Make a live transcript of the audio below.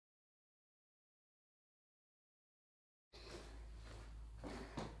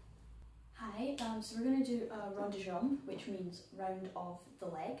So we're going to do a rond de jambe, which means round of the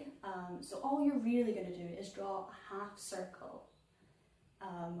leg. So all you're really going to do is draw a half circle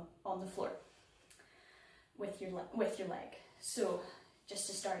on the floor with your leg. So just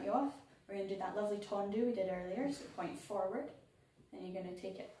to start you off, we're going to do that lovely tendu we did earlier. So point forward, and you're going to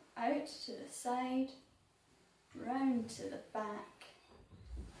take it out to the side, round to the back,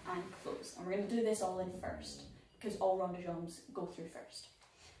 and close. And we're going to do this all in first, because all rond de jambes go through first.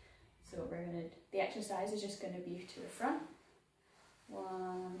 So the exercise is just going to be to the front.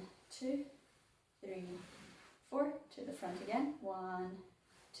 1, 2, 3, 4. To the front again. 1,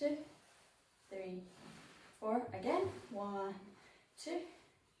 2, 3, 4. Again. 1, 2,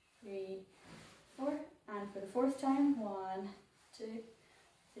 3, 4. And for the fourth time. 1, 2,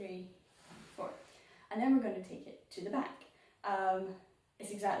 3, 4. And then we're going to take it to the back.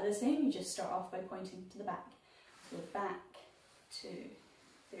 It's exactly the same. You just start off by pointing to the back. So back, 2,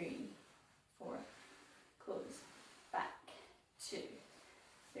 3, 4, close, back, 2,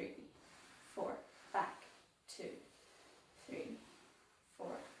 3, 4, back, 2, 3, 4,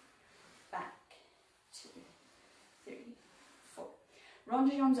 back, 2, 3, 4. Rond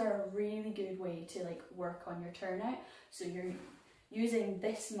de jambes are a really good way to like work on your turnout. So you're using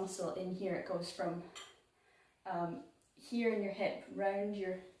this muscle in here. It goes from here in your hip, round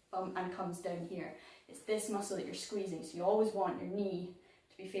your bum and comes down here. It's this muscle that you're squeezing. So you always want your knee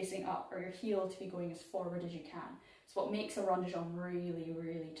to be facing up or your heel to be going as forward as you can. It's what makes a rond de jambe really,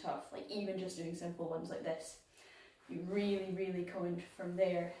 really tough. Like even just doing simple ones like this. You really going from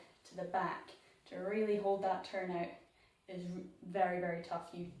there to the back to really hold that turnout is very, very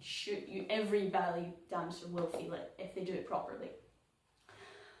tough. Every ballet dancer will feel it if they do it properly.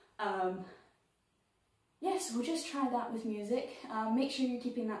 Yes, we'll just try that with music. Make sure you're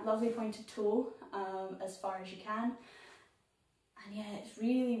keeping that lovely pointed toe as far as you can. And yeah, it's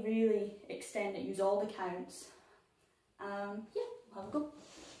really extend it, use all the counts. Yeah, we'll have a go.